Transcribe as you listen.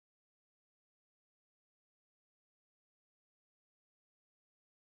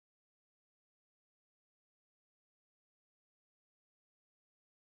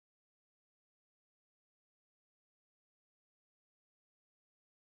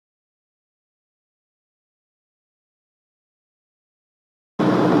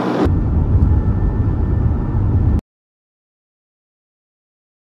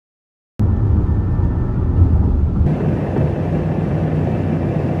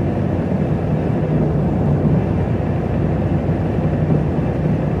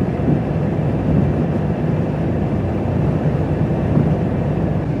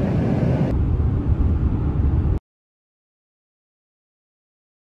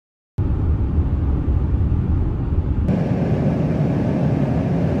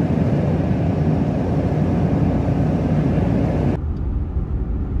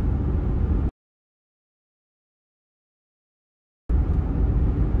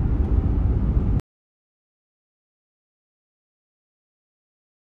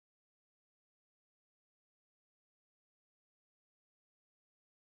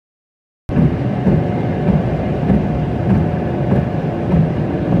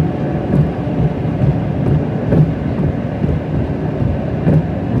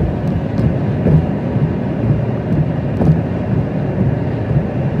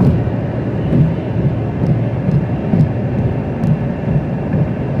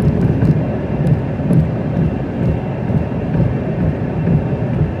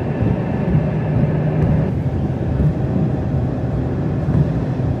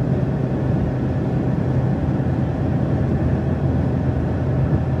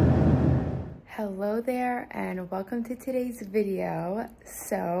Hello there and welcome to today's video.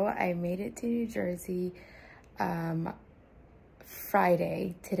 So I made it to New Jersey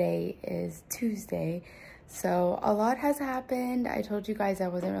Friday. Today is Tuesday. So a lot has happened. I told you guys I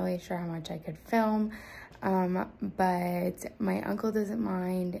wasn't really sure how much I could film, but my uncle doesn't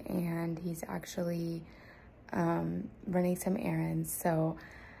mind and he's actually running some errands. So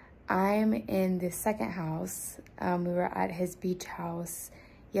I'm in the second house. We were at his beach house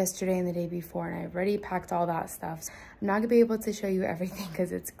yesterday and the day before, and I've already packed all that stuff. I'm not gonna be able to show you everything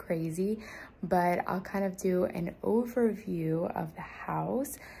because it's crazy, but I'll kind of do an overview of the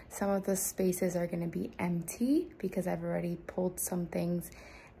house. Some of the spaces are gonna be empty because I've already pulled some things,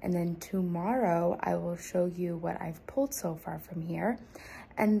 and then tomorrow I will show you what I've pulled so far from here.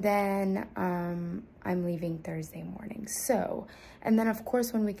 And then I'm leaving Thursday morning. So, and then of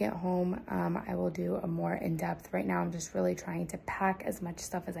course when we get home, I will do a more in-depth. Right now I'm just really trying to pack as much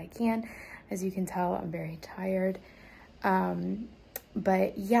stuff as I can. As you can tell, I'm very tired.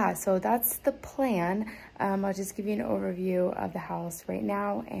 But yeah, so that's the plan. I'll just give you an overview of the house right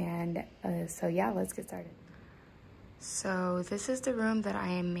now. And so yeah, let's get started. So this is the room that I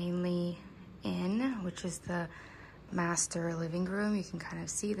am mainly in, which is the master living room. You can kind of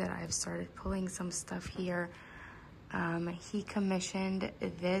see that I've started pulling some stuff here. He commissioned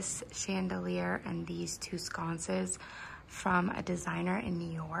this chandelier and these two sconces from a designer in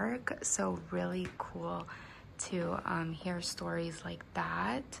New York. So really cool to hear stories like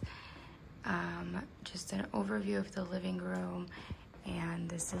that. Just an overview of the living room, and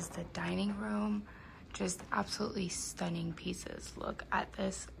this is the dining room. Just absolutely stunning pieces. Look at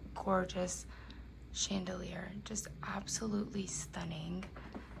this gorgeous chandelier, just absolutely stunning.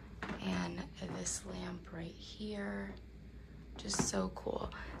 And this lamp right here, just so cool.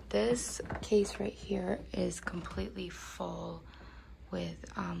 This case right here is completely full with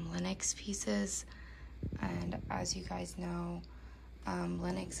Linux pieces, and as you guys know,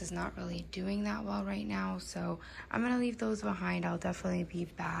 Linux is not really doing that well right now, so I'm gonna leave those behind. I'll definitely be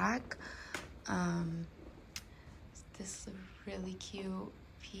back. This really cute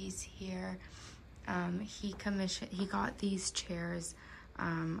piece here. He got these chairs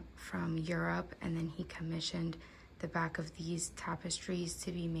from Europe, and then he commissioned the back of these tapestries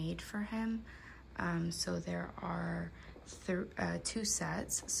to be made for him. So there are two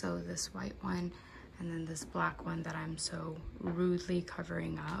sets, so this white one and then this black one that I'm so rudely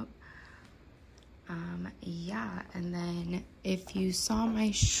covering up. Yeah, and then if you saw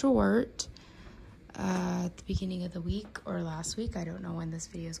my short at the beginning of the week or last week, I don't know when this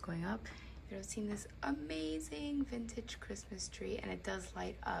video is going up, you have seen this amazing vintage Christmas tree, and it does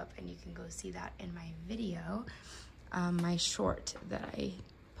light up, and you can go see that in my video, my short that I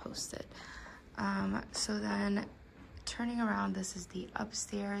posted. So then turning around, this is the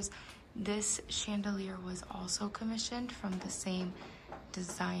upstairs. This chandelier was also commissioned from the same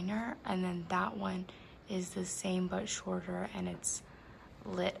designer, and then that one is the same but shorter, and it's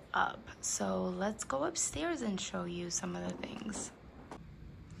lit up. So let's go upstairs and show you some of the things.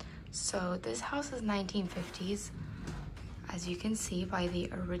 So this house is 1950s, as you can see by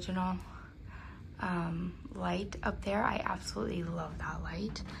the original light up there. I absolutely love that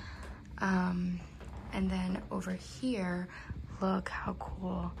light. And then over here, look how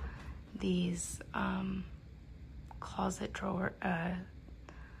cool these closet drawer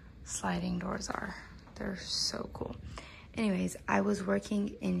sliding doors are. They're so cool. Anyways, I was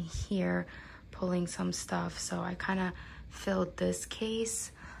working in here pulling some stuff, so I kind of filled this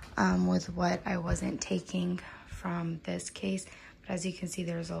case with what I wasn't taking from this case. But as you can see,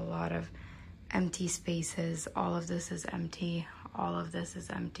 there's a lot of empty spaces. All of this is empty. All of this is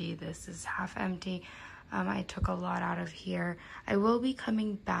empty. This is half empty. I took a lot out of here. I will be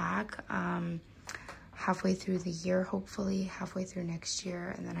coming back halfway through the year, hopefully halfway through next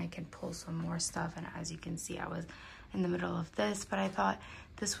year, and then I can pull some more stuff. And as you can see, I was in the middle of this, but I thought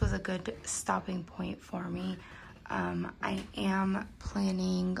this was a good stopping point for me. I am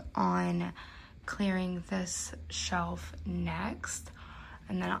planning on clearing this shelf next,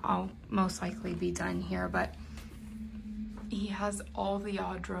 and then I'll most likely be done here. But he has all the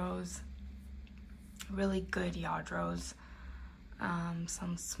Yadros, really good Yadros,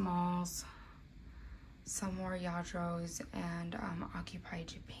 some smalls, some more Yadros, and Occupy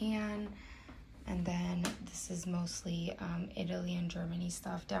Japan. And then this is mostly Italy and Germany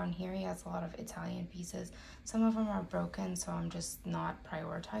stuff. Down here he has a lot of Italian pieces. Some of them are broken, so I'm just not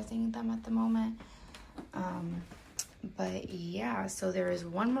prioritizing them at the moment. But yeah, so there is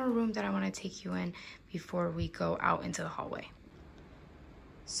one more room that I want to take you in before we go out into the hallway.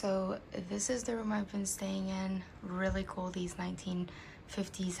 So this is the room I've been staying in. Really cool, these 1950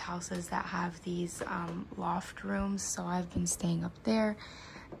 50s houses that have these loft rooms, so I've been staying up there.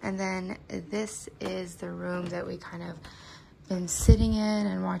 And then this is the room that we kind of been sitting in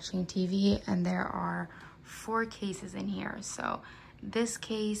and watching TV, and there are 4 cases in here. So this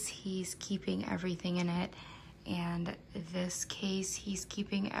case, he's keeping everything in it, and this case, he's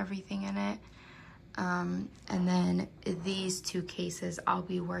keeping everything in it. And then these 2 cases I'll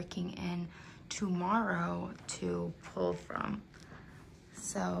be working in tomorrow to pull from.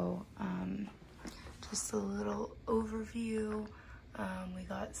 So just a little overview. We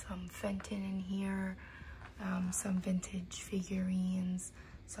got some Fenton in here, some vintage figurines,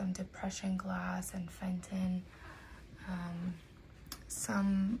 some depression glass and Fenton,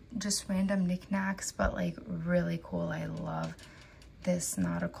 some just random knickknacks, but like really cool. I love this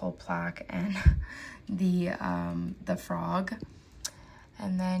nautical plaque and the frog.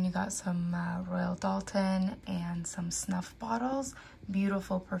 And then you got some Royal Doulton and some snuff bottles.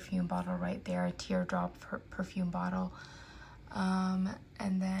 Beautiful perfume bottle right there, a teardrop perfume bottle.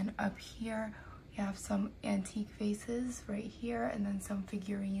 And then up here we have some antique vases right here, and then some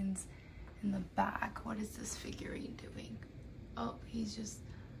figurines in the back. What is this figurine doing? Oh, he's just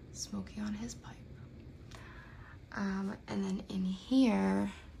smoking on his pipe. And then in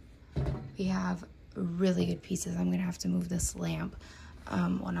here we have really good pieces. I'm gonna have to move this lamp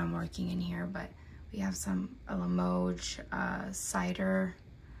when I'm working in here, but we have some Limoges cider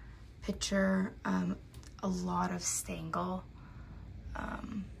pitcher, a lot of Stengel,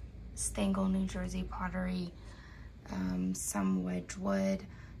 New Jersey pottery, some Wedgwood,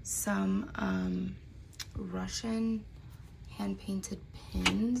 some Russian hand-painted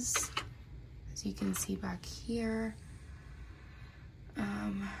pins, as you can see back here,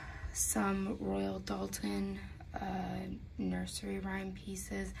 some Royal Doulton nursery rhyme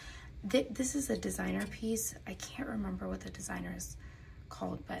pieces. This is a designer piece. I can't remember what the designer is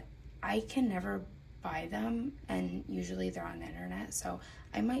called, but I can never buy them, and usually they're on the internet, so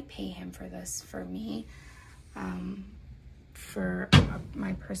I might pay him for this for me, for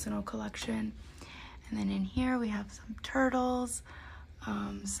my personal collection. And then in here we have some turtles,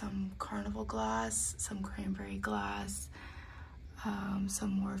 some carnival glass, some cranberry glass,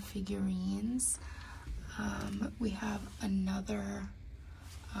 some more figurines. We have another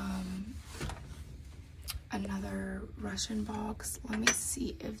Russian box. Let me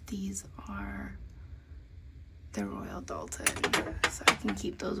see if these are the Royal Doulton, so I can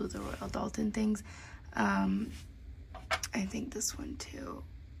keep those with the Royal Doulton things. I think this one too.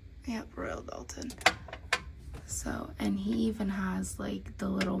 Yep, Royal Doulton. So, and he even has like the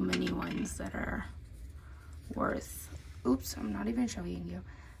little mini ones that are worth, oops, I'm not even showing you,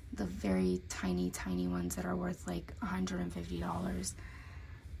 the very tiny ones that are worth like $150.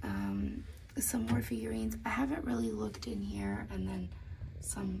 Some more figurines. I haven't really looked in here. And then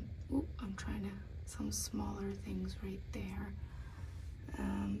some, some smaller things right there.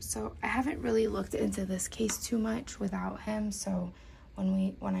 So I haven't really looked into this case too much without him. So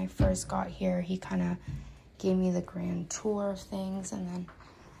when I first got here, he kind of gave me the grand tour of things, and then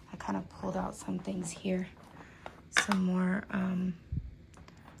I kind of pulled out some things here. Some more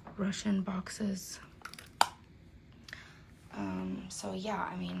Russian boxes. So yeah,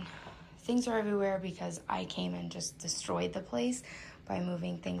 I mean, things are everywhere because I came and just destroyed the place by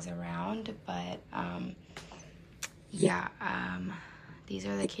moving things around. But yeah, these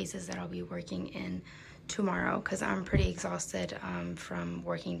are the cases that I'll be working in tomorrow because I'm pretty exhausted from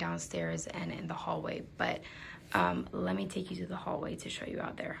working downstairs and in the hallway. But let me take you to the hallway to show you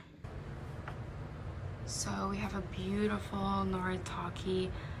out there. So we have a beautiful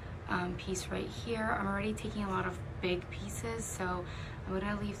Noritake piece right here. I'm already taking a lot of big pieces, so I'm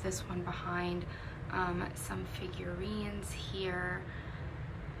gonna leave this one behind. Some figurines here,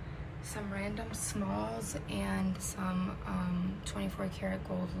 some random smalls, and some 24 karat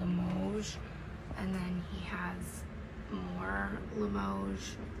gold Limoges. And then he has more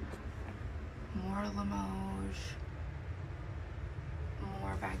Limoges,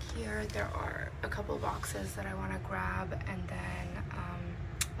 more back here. There are a couple boxes that I want to grab, and then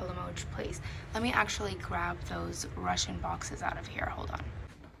a Limoges place. Let me actually grab those Russian boxes out of here. Hold on.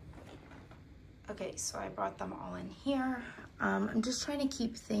 Okay, so I brought them all in here. I'm just trying to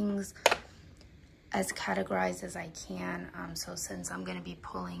keep things as categorized as I can. So since I'm going to be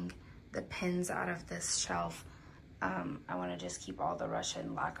pulling the pins out of this shelf, I want to just keep all the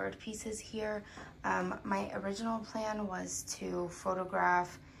Russian lacquered pieces here. My original plan was to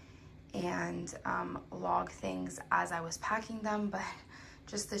photograph and log things as I was packing them, but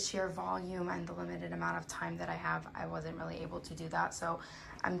just the sheer volume and the limited amount of time that I have, I wasn't really able to do that. So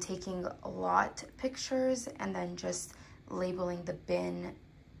I'm taking a lot pictures and then just labeling the bin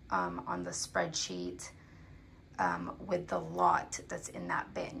on the spreadsheet with the lot that's in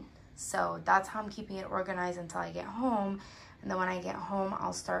that bin. So that's how I'm keeping it organized until I get home. And then when I get home,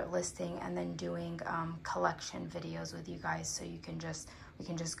 I'll start listing and then doing collection videos with you guys, so we can just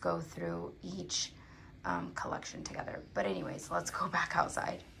go through each collection together. But anyways, let's go back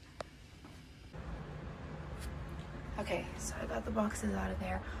outside. Okay, so I got the boxes out of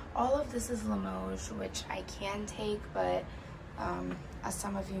there. All of this is Limoges, which I can take, but as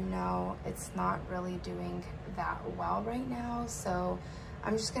some of you know, it's not really doing that well right now. So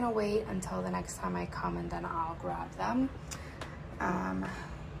I'm just gonna wait until the next time I come, and then I'll grab them.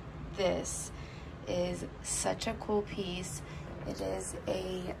 This is such a cool piece. It is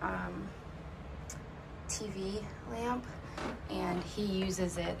a TV lamp, and he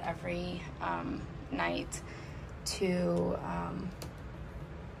uses it every night to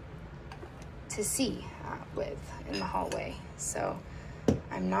see with in the hallway. So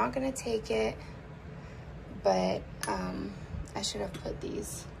I'm not gonna take it, but I should have put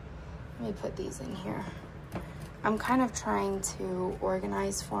these. Let me put these in here. I'm kind of trying to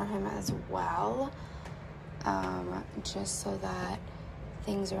organize for him as well, just so that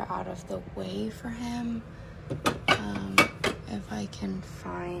things are out of the way for him. If I can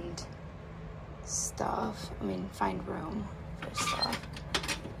find stuff, find room for stuff.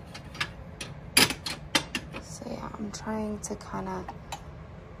 So yeah, I'm trying to kind of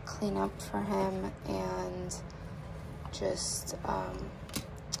clean up for him and just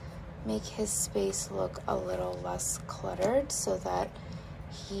make his space look a little less cluttered, so that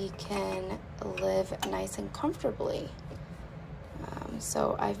he can live nice and comfortably.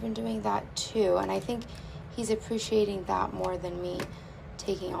 So I've been doing that too, and I think he's appreciating that more than me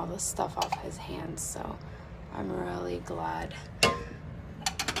taking all the stuff off his hands. So I'm really glad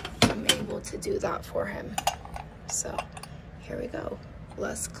I'm able to do that for him. So here we go,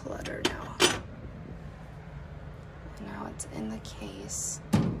 less clutter now. Now it's in the case.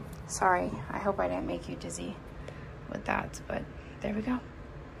 Sorry, I hope I didn't make you dizzy with that, but there we go.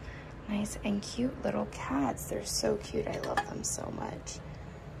 Nice and cute little cats. They're so cute. I love them so much.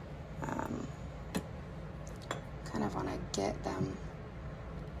 Kind of want to get them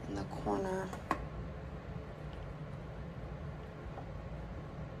in the corner.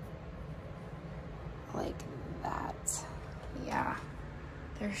 Like that. Yeah,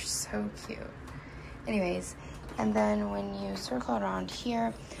 they're so cute. Anyways, and then when you circle around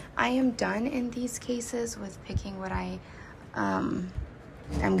here, I am done in these cases with picking what I'm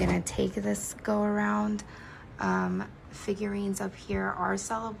gonna take this go around. Figurines up here are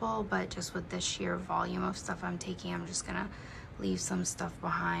sellable, but just with the sheer volume of stuff I'm taking, I'm just gonna leave some stuff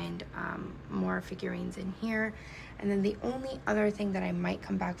behind. More figurines in here. And then the only other thing that I might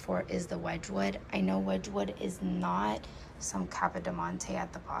come back for is the Wedgwood. I know Wedgwood is not some Capodimonte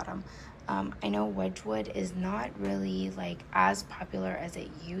at the bottom. I know Wedgwood is not really like as popular as it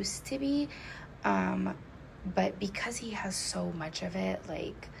used to be, but because he has so much of it,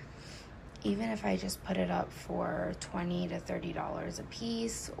 like even if I just put it up for $20 to $30 a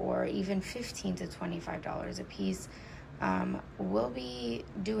piece, or even $15 to $25 a piece, we'll be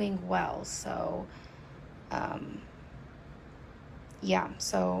doing well. So yeah,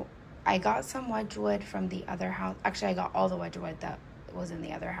 so I got some Wedgwood from the other house. Actually, I got all the Wedgwood that was in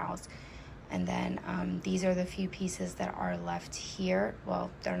the other house. And then these are the few pieces that are left here.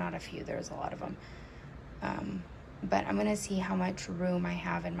 Well, they're not a few, there's a lot of them. But I'm gonna see how much room I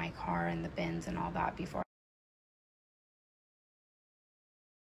have in my car and the bins and all that before.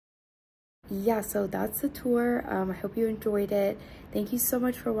 Yeah, so that's the tour. I hope you enjoyed it. Thank you so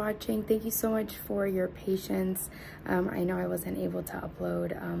much for watching. Thank you so much for your patience. I know I wasn't able to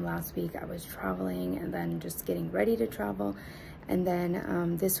upload last week. I was traveling and then just getting ready to travel. And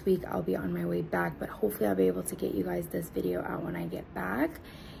then this week I'll be on my way back, but hopefully I'll be able to get you guys this video out when I get back.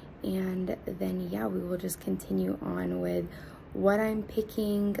 And then yeah, we will just continue on with what I'm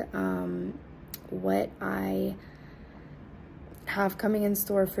picking, what I have coming in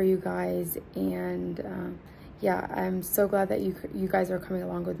store for you guys. And yeah, I'm so glad that you guys are coming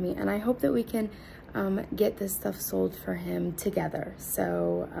along with me, and I hope that we can get this stuff sold for him together.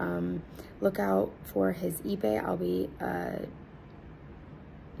 So look out for his eBay. I'll be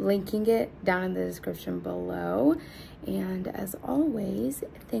linking it down in the description below. And as always,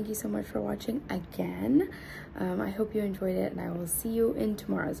 thank you so much for watching again. I hope you enjoyed it, and I will see you in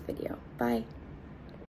tomorrow's video. Bye.